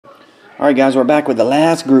Alright guys, we're back with the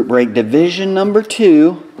last group break, division number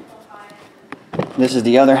 2. This is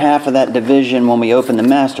the other half of that division when we open the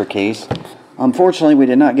master case. Unfortunately, we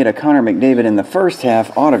did not get a Connor McDavid in the first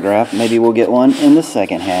half autograph. Maybe we'll get one in the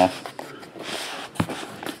second half.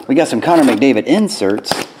 We got some Connor McDavid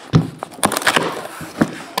inserts.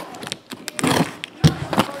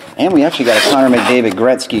 And we actually got a Connor McDavid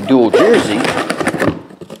Gretzky dual jersey.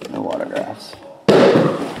 No autographs.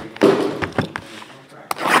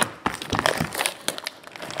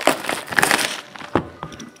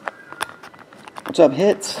 What's up,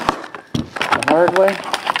 Hits? The hard way.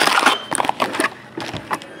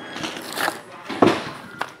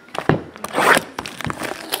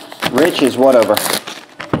 Rich is what over?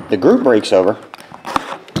 The group break's over.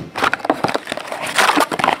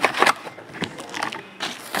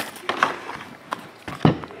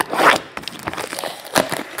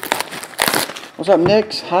 What's up,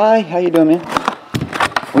 Nix? Hi, how you doing, man?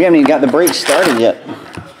 We haven't even got the break started yet.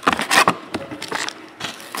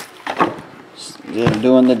 Just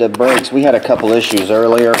doing the breaks. We had a couple issues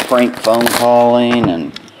earlier. Frank phone calling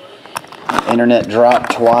and internet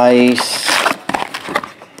dropped twice.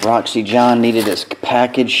 Roxy John needed his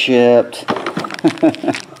package shipped.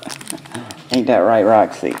 Ain't that right,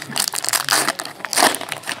 Roxy?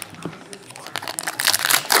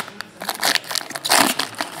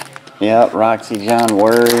 Yep, Roxy John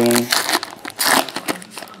worrying.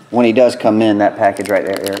 When he does come in, that package right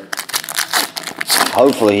there, Eric.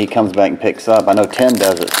 Hopefully he comes back and picks up. I know Tim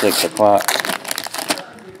does at 6 o'clock.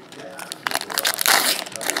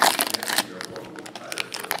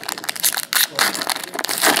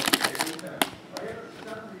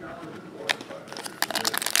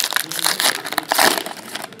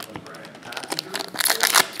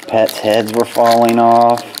 Pets' heads were falling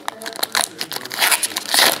off.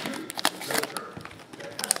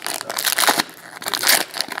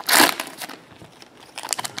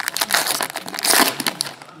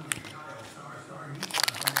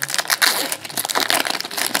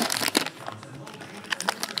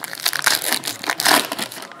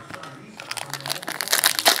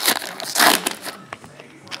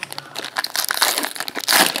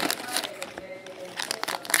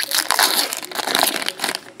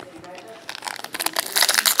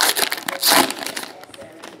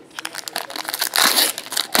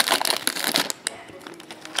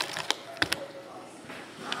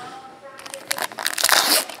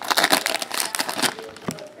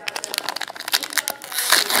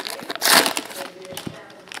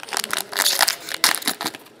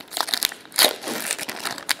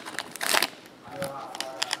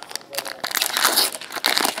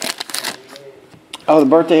 Oh, the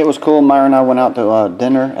birthday, it was cool. Myra and I went out to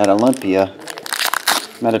dinner at Olympia,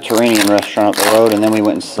 Mediterranean restaurant up the road, and then we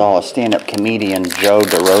went and saw a stand-up comedian, Joe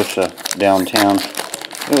DeRosa, downtown.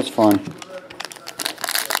 It was fun.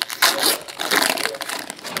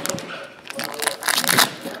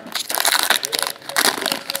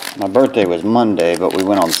 My birthday was Monday, but we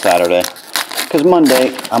went on Saturday, because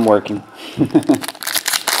Monday, I'm working.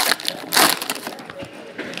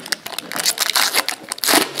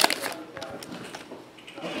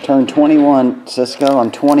 Turned 21, Cisco.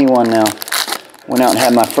 I'm 21 now. Went out and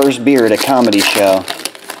had my first beer at a comedy show.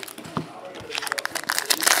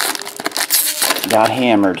 Got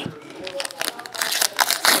hammered.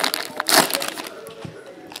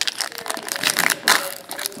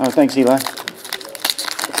 Oh, thanks, Eli.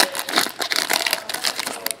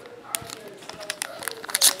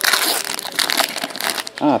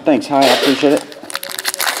 Ah, thanks. Hi, I appreciate it.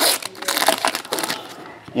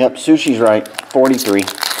 Yep, Sushi's right. 43.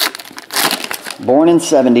 Born in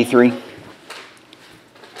 73.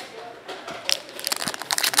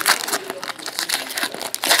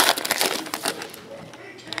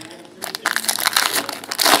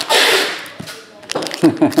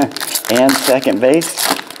 And second base.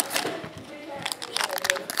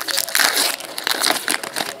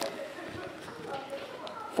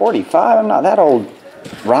 $45. I'm not that old.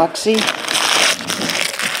 Roxy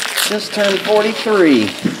just turned 43.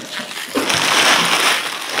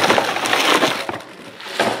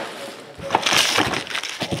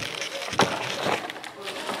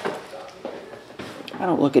 I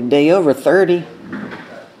don't look a day over 30.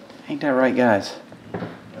 Ain't that right, guys?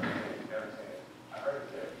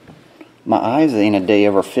 My eyes ain't a day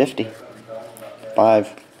over 50.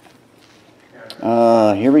 5.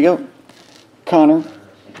 Here we go. Connor.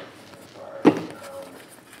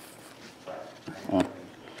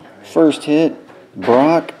 First hit,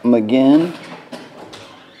 Brock McGinn.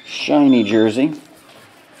 Shiny jersey.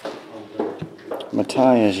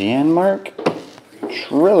 Matthias Janmark.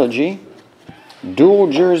 Trilogy. Dual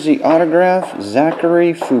jersey autograph,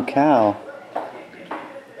 Zachary Fucal.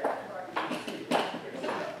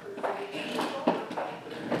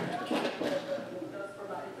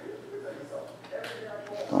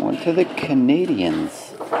 Going to the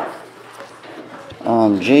Canadians.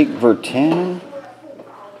 Jake Virtanen,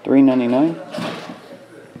 $3.99.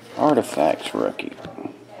 Artifacts rookie.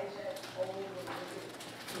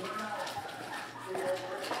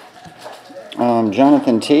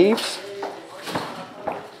 Jonathan Taves.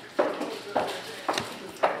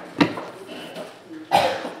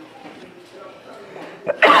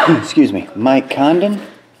 Excuse me. Mike Condon.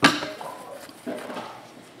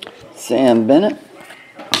 Sam Bennett.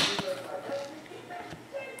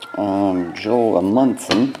 Joel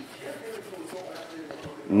Amundsen.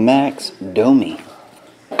 Max Domi.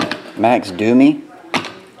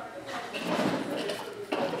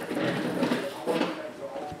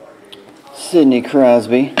 Sidney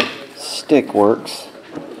Crosby. Stickworks.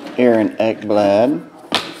 Aaron Ekblad.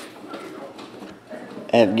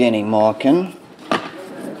 Evgeny Malkin.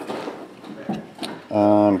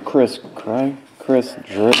 Chris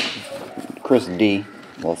D,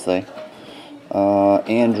 we'll say.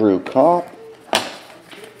 Andrew Kopp.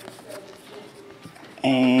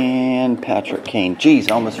 And Patrick Kane.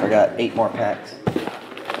 Jeez, I almost forgot 8 more packs. 1,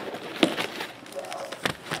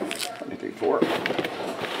 2, 3, 4,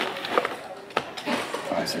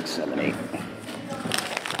 5, 6, 7, 8.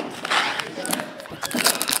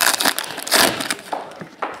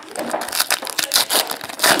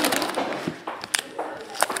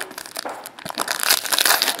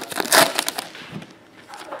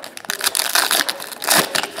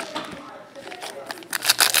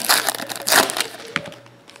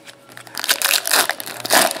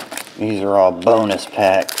 These are all bonus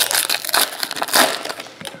packs.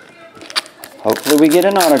 Hopefully we get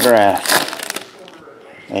an autograph.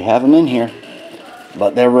 They have them in here,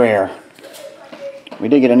 but they're rare. We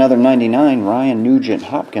did get another 99, Ryan Nugent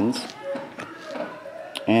Hopkins.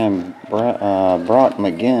 And Brock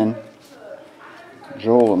McGinn.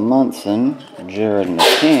 Joel Munson. Jared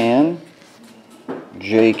McCann.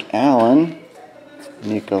 Jake Allen.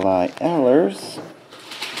 Nikolai Ehlers.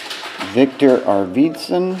 Victor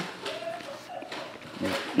Arvidsson.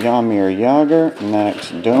 Jaromir Jagr, Max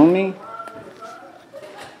Domi,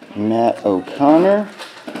 Matt O'Connor,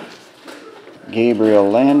 Gabriel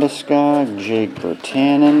Landeskog, Jake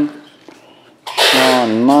Virtanen,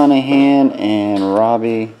 Sean Monahan, and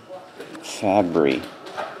Robbie Fabry.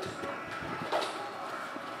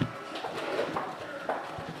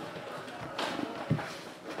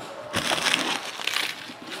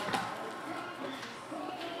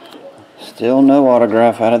 Still no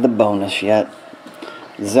autograph out of the bonus yet.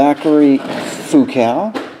 Zachary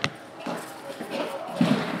Fucal.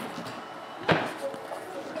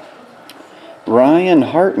 Ryan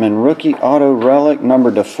Hartman, rookie auto relic,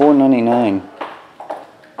 numbered to $4.99.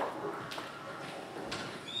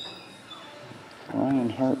 Ryan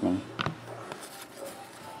Hartman.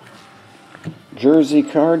 Jersey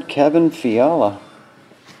card, Kevin Fiala.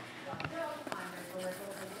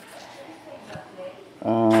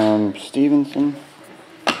 Stevenson.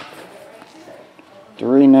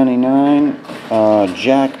 $3.99.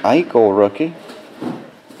 Jack Eichel rookie.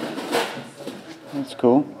 That's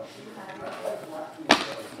cool.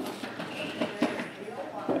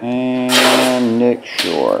 And Nick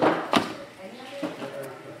Shore.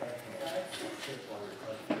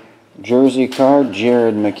 Jersey card,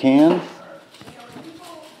 Jared McCann.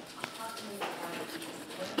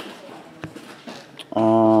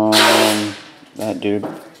 That dude.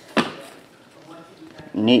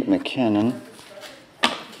 Nate McKinnon.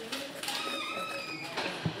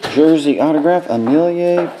 Jersey autograph,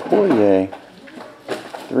 Amelie Poirier,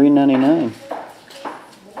 $3.99.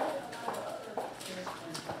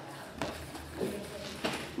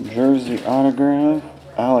 Jersey autograph,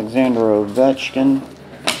 Alexander Ovechkin,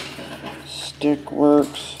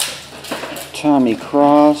 Stickworks, Tommy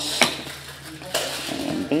Cross,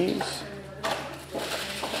 and base.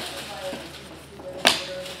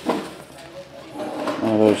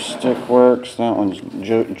 One of those Stickworks, that one's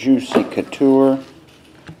Juicy Couture.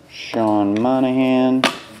 Sean Monahan.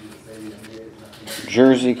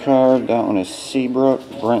 Jersey card, that one is Seabrook,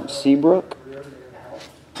 Brent Seabrook.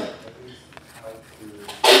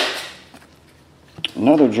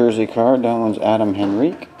 Another jersey card, that one's Adam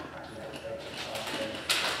Henrique.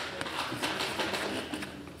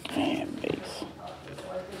 And base.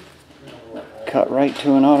 Cut right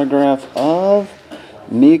to an autograph of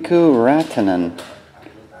Mikko Rantanen.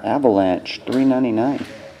 Avalanche, $3.99.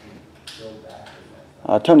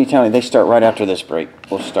 Tony, they start right after this break.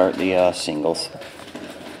 We'll start the singles.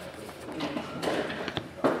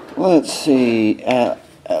 Let's see.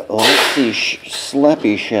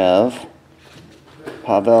 Slepyshev,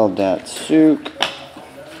 Pavel Datsuk,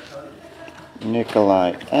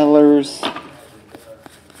 Nikolai Ehlers,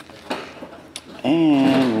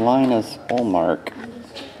 and Linus Ullmark.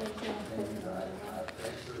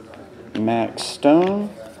 Max Stone,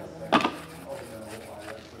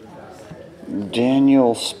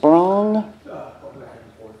 Daniel Sprong,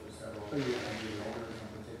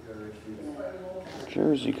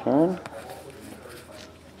 jersey card,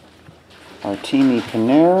 Artemi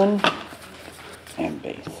Panarin, and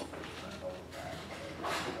base.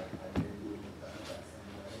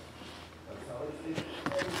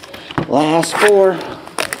 Last four.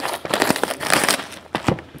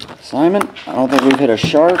 Simon, I don't think we've hit a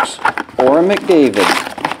Sharks or a McDavid.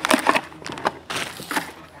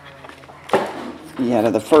 Yeah,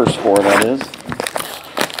 to the first four, that is.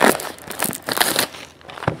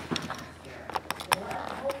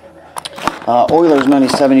 Oilers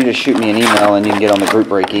 97, you just shoot me an email and you can get on the group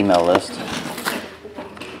break email list.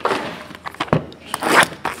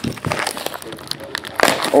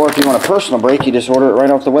 Or if you want a personal break, you just order it right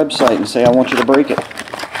off the website and say, I want you to break it.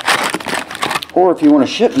 Or if you want a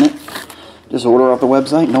shipment, just order off the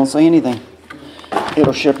website and don't say anything.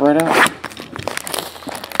 It'll ship right out.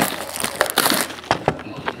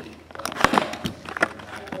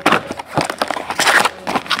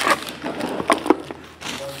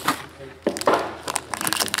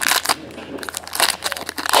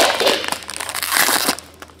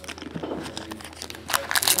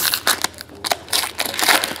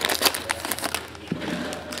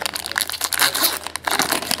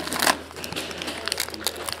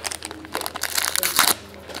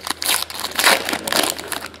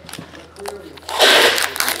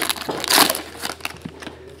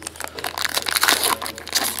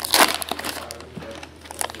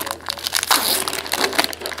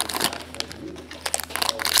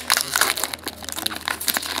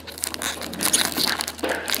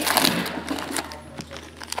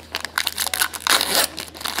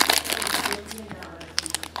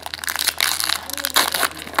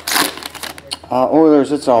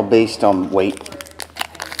 Oilers, it's all based on weight.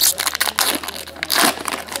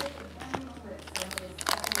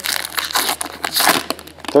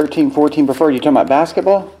 13, 14 preferred. You talking about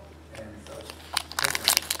basketball?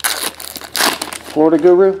 Florida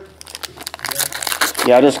Guru?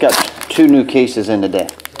 Yeah, I just got 2 new cases in today.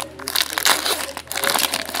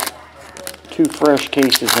 2 fresh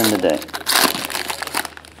cases in today.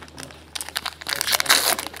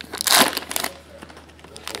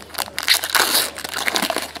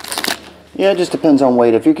 Yeah, it just depends on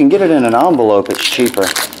weight. If you can get it in an envelope, it's cheaper.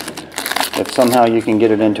 If somehow you can get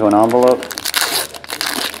it into an envelope.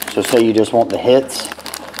 So say you just want the hits,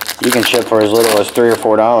 you can ship for as little as $3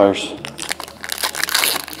 or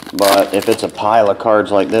 $4. But if it's a pile of cards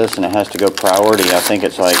like this and it has to go priority, I think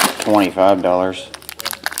it's like $25.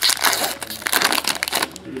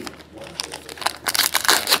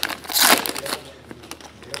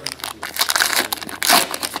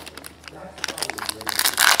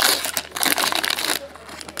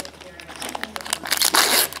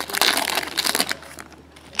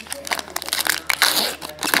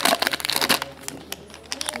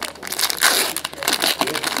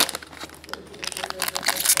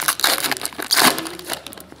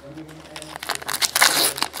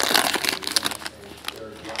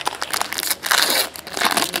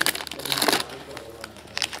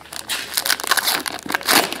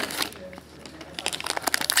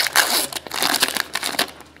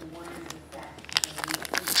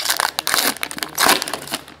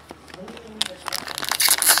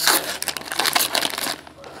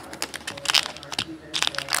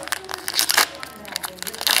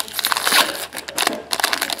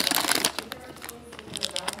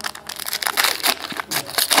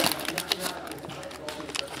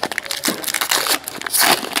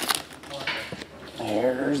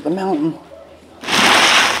 There's the mountain.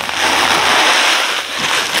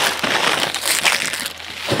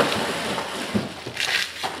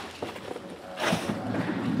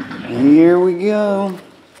 Here we go.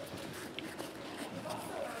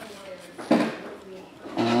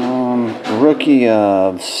 Rookie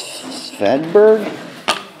of Svedberg.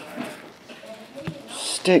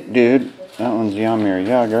 Stick dude. That one's Jaromir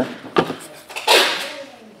Jagr.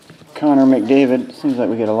 Connor McDavid. Seems like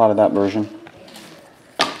we get a lot of that version.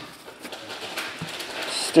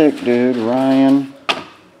 Stick dude, Ryan.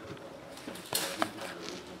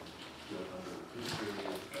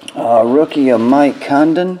 Rookie of Mike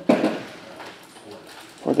Condon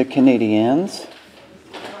for the Canadiens.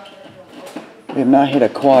 We have not hit a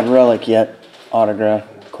quad relic yet, autograph.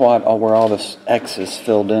 quad, where all this X is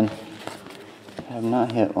filled in. I have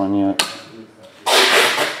not hit one yet.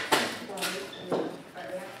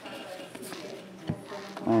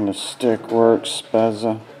 And the stick works,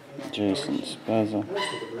 Spezza, Jason Spezza.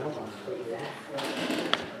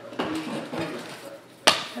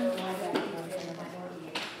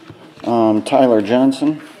 Tyler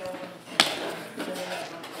Johnson.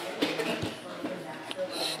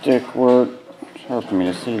 Stick work. It's hard for me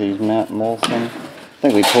to see these. Matt Molson. I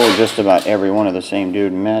think we pulled just about every one of the same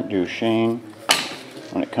dude. Matt Duchesne.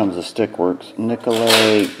 When it comes to stick works.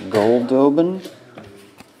 Nikolay Goldobin.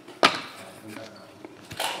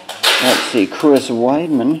 Let's see. Chris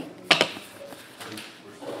Weidman.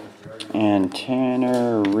 And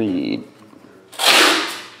Tanner Reed.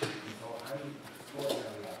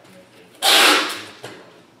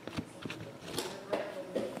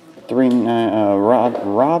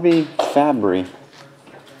 Robbie Fabry.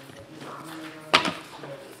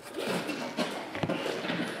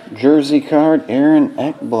 Jersey card, Aaron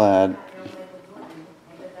Ekblad.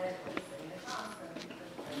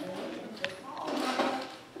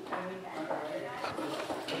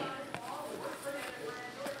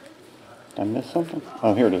 Did I miss something?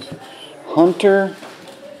 Oh, here it is. Hunter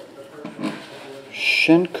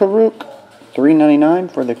Shinkaruk,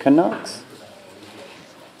 $3.99 for the Canucks.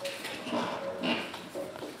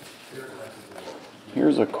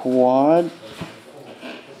 Here's a quad.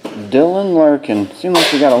 Dylan Larkin. Seems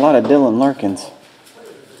like we got a lot of Dylan Larkins.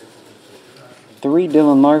 3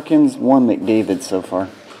 Dylan Larkins, 1 McDavid so far.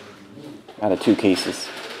 Out of 2 cases.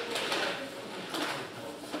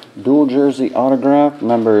 Dual jersey autograph,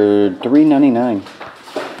 number $3.99.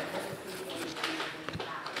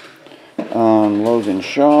 Logan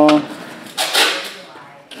Shaw.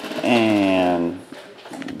 And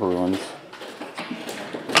Bruins.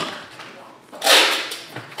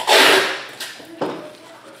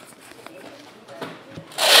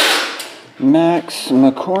 Max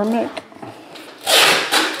McCormick,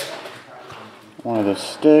 one of the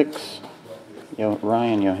sticks.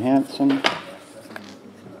 Ryan Johansson.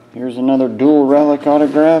 Here's another dual relic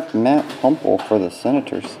autograph. Matt Humple for the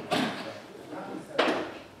Senators.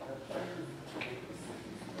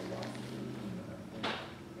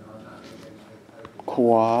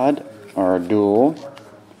 Quad or dual.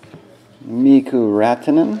 Mikko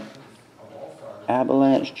Rantanen,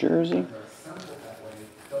 Avalanche jersey.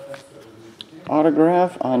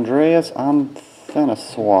 Autograph, Andreas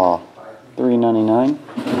Amphanasois,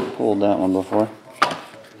 $3.99. Pulled that one before.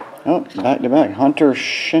 Oh, back to back. Hunter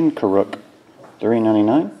Shinkaruk,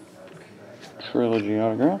 $3.99. Trilogy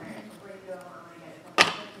autograph.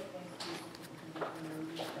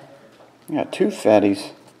 We got 2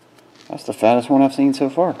 fatties. That's the fattest one I've seen so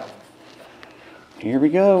far. Here we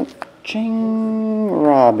go. Ching,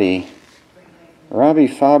 Robbie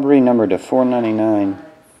Fabry, numbered to $4.99.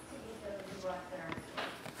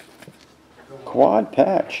 Quad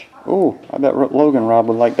patch. Ooh, I bet Logan Rob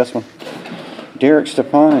would like this one. Derek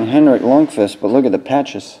Stepan and Henrik Lundqvist, but look at the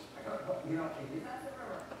patches.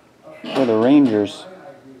 For the Rangers.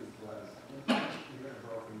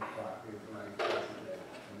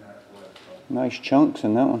 Nice chunks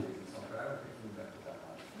in that one.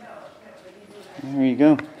 There you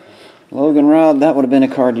go. Logan Rob, that would have been a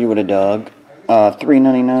card you would have dug.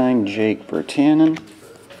 $3.99, Jake Virtanen.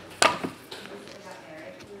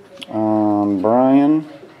 Brian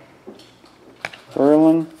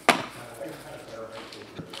Ferlin,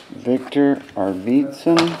 Victor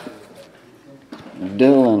Arvidsson,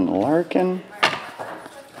 Dylan Larkin,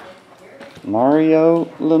 Mario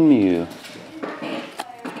Lemieux.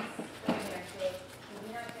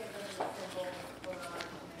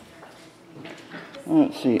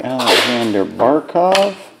 Let's see, Alexander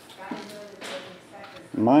Barkov,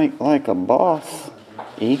 Mike Like a Boss,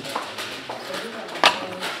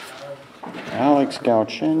 Alex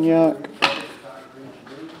Galchenyuk,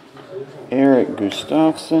 Eric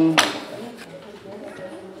Gustafsson,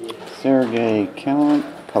 Sergei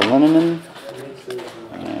Kalinin,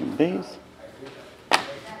 and base.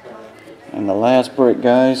 And the last break,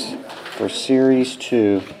 guys, for Series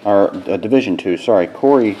 2, or Division 2, sorry,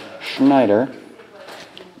 Corey Schneider,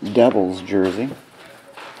 Devils jersey.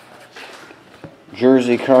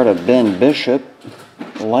 Jersey card of Ben Bishop,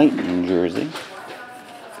 Lightning jersey.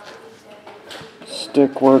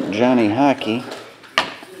 Stickwork Johnny Hockey,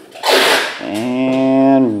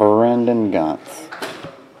 and Brendan Gantz.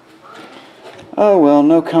 Oh well,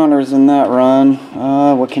 no counters in that run.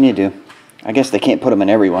 What can you do? I guess they can't put them in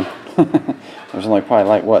everyone. There's only probably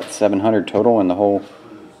like, what, 700 total in the whole,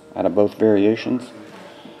 out of both variations.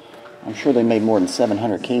 I'm sure they made more than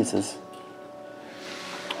 700 cases.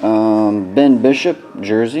 Ben Bishop,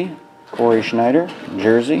 jersey. Corey Schneider,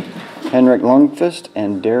 jersey. Henrik Lundqvist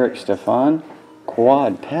and Derek Stefan,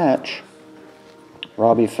 quad patch.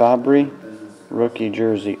 Robbie Fabry, rookie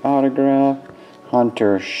jersey autograph.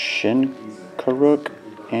 Hunter Shinkaruk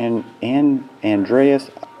and Andreas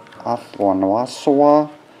Afwanwasawa.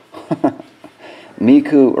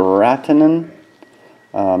 Miku Ratanen,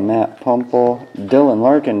 Matt Pumple, Dylan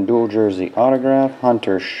Larkin, dual jersey autograph.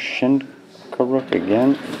 Hunter Shinkaruk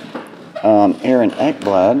again. Aaron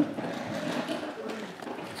Ekblad.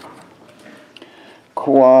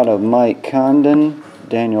 Quad of Mike Condon,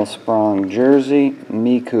 Daniel Sprong jersey.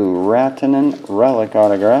 Miku Ratanen, relic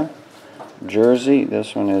autograph. Jersey,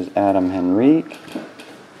 this one is Adam Henrique.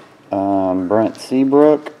 Brent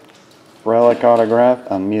Seabrook, relic autograph.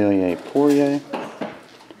 Amelia Poirier.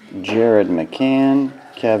 Jared McCann,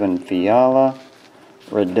 Kevin Fiala.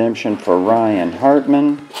 Redemption for Ryan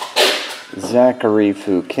Hartman. Zachary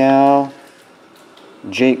Foucault.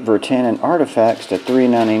 Jake Vertanen artifacts to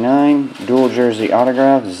 $3.99. Dual jersey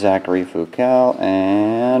autograph. Zachary Foucault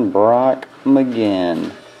and Brock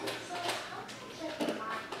McGinn.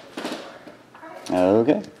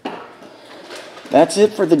 Okay. That's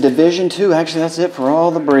it for the Division 2. Actually, that's it for all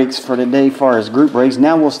the breaks for today as far as group breaks.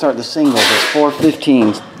 Now we'll start the singles. It's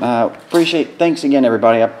 4:15. Thanks again,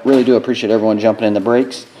 everybody. I really do appreciate everyone jumping in the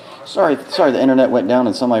breaks. Sorry the internet went down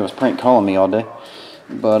and somebody was prank calling me all day.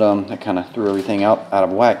 But that kind of threw everything out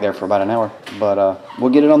of whack there for about an hour. But we'll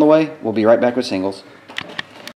get it on the way. We'll be right back with singles.